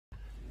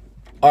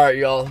All right,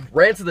 y'all.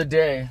 Rant of the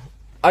day.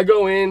 I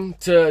go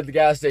into the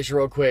gas station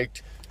real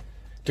quick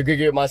to go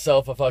get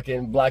myself a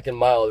fucking Black and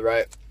Mild,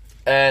 right?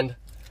 And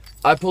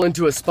I pull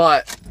into a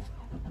spot,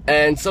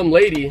 and some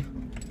lady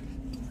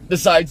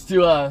decides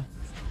to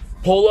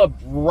pull up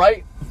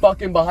right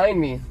fucking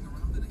behind me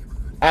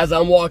as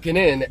I'm walking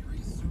in,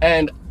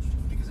 and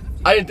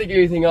I didn't think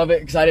anything of it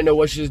because I didn't know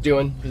what she was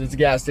doing, because it's a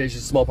gas station,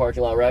 it's a small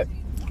parking lot, right?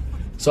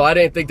 So I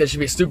didn't think that she'd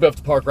be stupid enough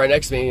to park right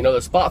next to me. You know,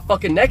 the spot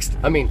fucking next,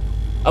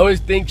 I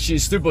always think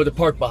she's stupid to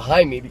park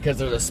behind me because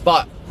there's a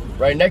spot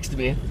right next to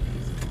me.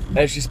 And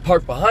if she's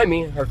parked behind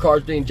me, her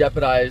car's being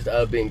jeopardized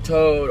of being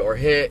towed or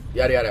hit,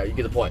 yada yada, you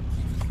get the point.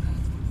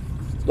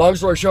 Long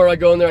story short, I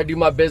go in there, I do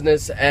my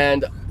business,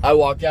 and I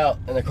walk out,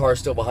 and the car is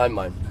still behind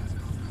mine.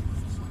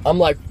 I'm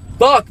like,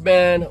 fuck,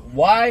 man,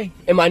 why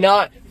am I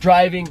not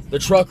driving the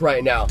truck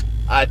right now?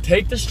 I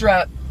take the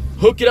strap,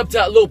 hook it up to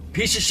that little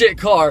piece of shit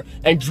car,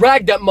 and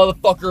drag that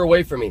motherfucker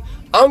away from me.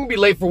 I'm gonna be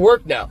late for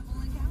work now.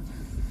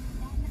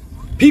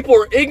 People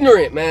are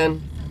ignorant,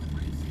 man.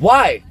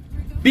 Why?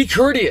 Be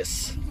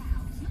courteous.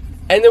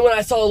 And then when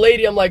I saw a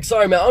lady, I'm like,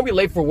 sorry, man, I'm gonna be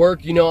late for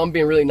work. You know, I'm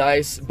being really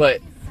nice,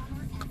 but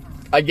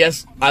I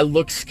guess I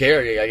look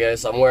scary, I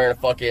guess. I'm wearing a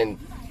fucking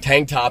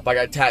tank top. I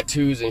got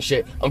tattoos and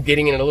shit. I'm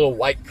getting in a little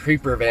white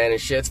creeper van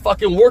and shit. It's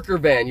fucking worker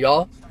van,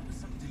 y'all.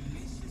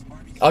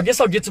 I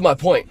guess I'll get to my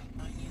point.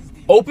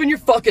 Open your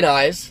fucking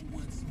eyes,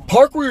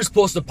 park where you're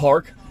supposed to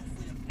park,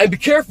 and be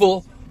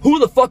careful who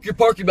the fuck you're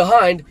parking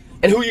behind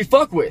and who you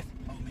fuck with.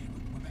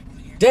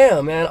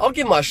 Damn, man, I'll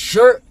get my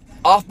shirt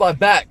off my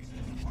back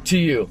to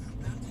you,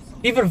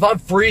 even if I'm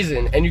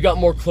freezing and you got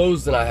more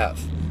clothes than I have,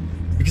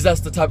 because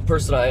that's the type of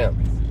person I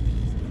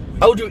am.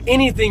 I will do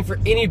anything for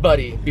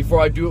anybody before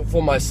I do it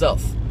for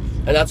myself,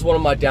 and that's one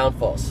of my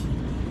downfalls.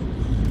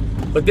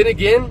 But then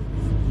again,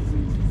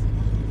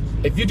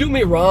 if you do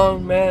me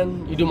wrong,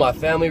 man, you do my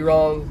family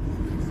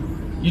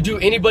wrong, you do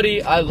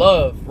anybody I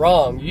love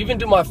wrong, you even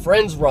do my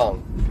friends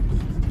wrong,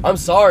 I'm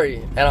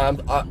sorry,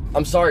 and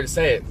I'm sorry to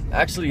say it.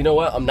 Actually, you know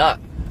what? I'm not.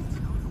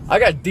 I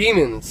got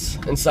demons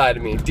inside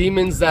of me.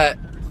 Demons that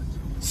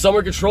some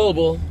are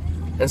controllable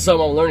and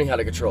some I'm learning how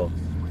to control.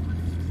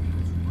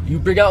 You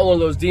bring out one of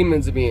those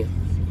demons in me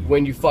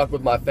when you fuck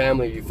with my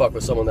family, you fuck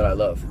with someone that I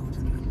love.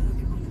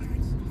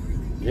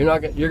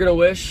 You're gonna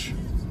wish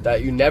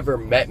that you never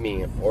met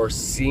me or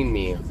seen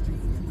me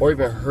or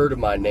even heard of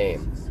my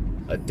name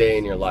a day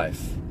in your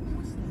life.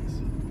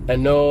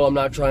 And no, I'm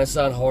not trying to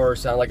sound horror,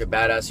 sound like a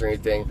badass or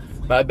anything,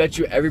 but I bet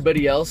you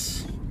everybody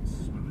else,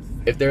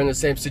 if they're in the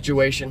same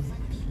situation,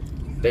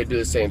 they do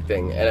the same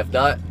thing. And if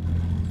not,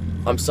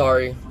 I'm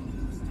sorry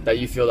that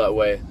you feel that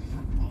way.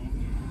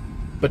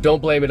 But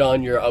don't blame it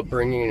on your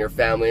upbringing and your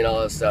family and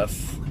all that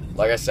stuff.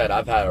 Like I said,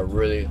 I've had a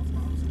really,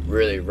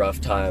 really rough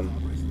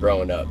time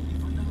growing up.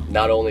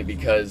 Not only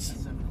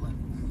because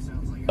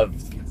of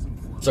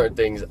certain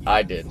things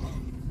I did,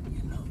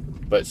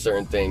 but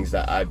certain things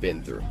that I've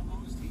been through.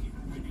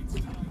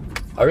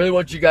 I really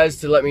want you guys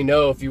to let me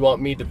know if you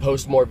want me to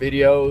post more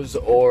videos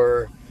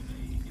or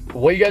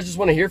what you guys just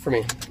want to hear from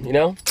me, you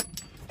know?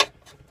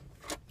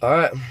 All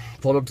right,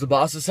 pulled up to the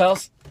boss's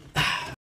house.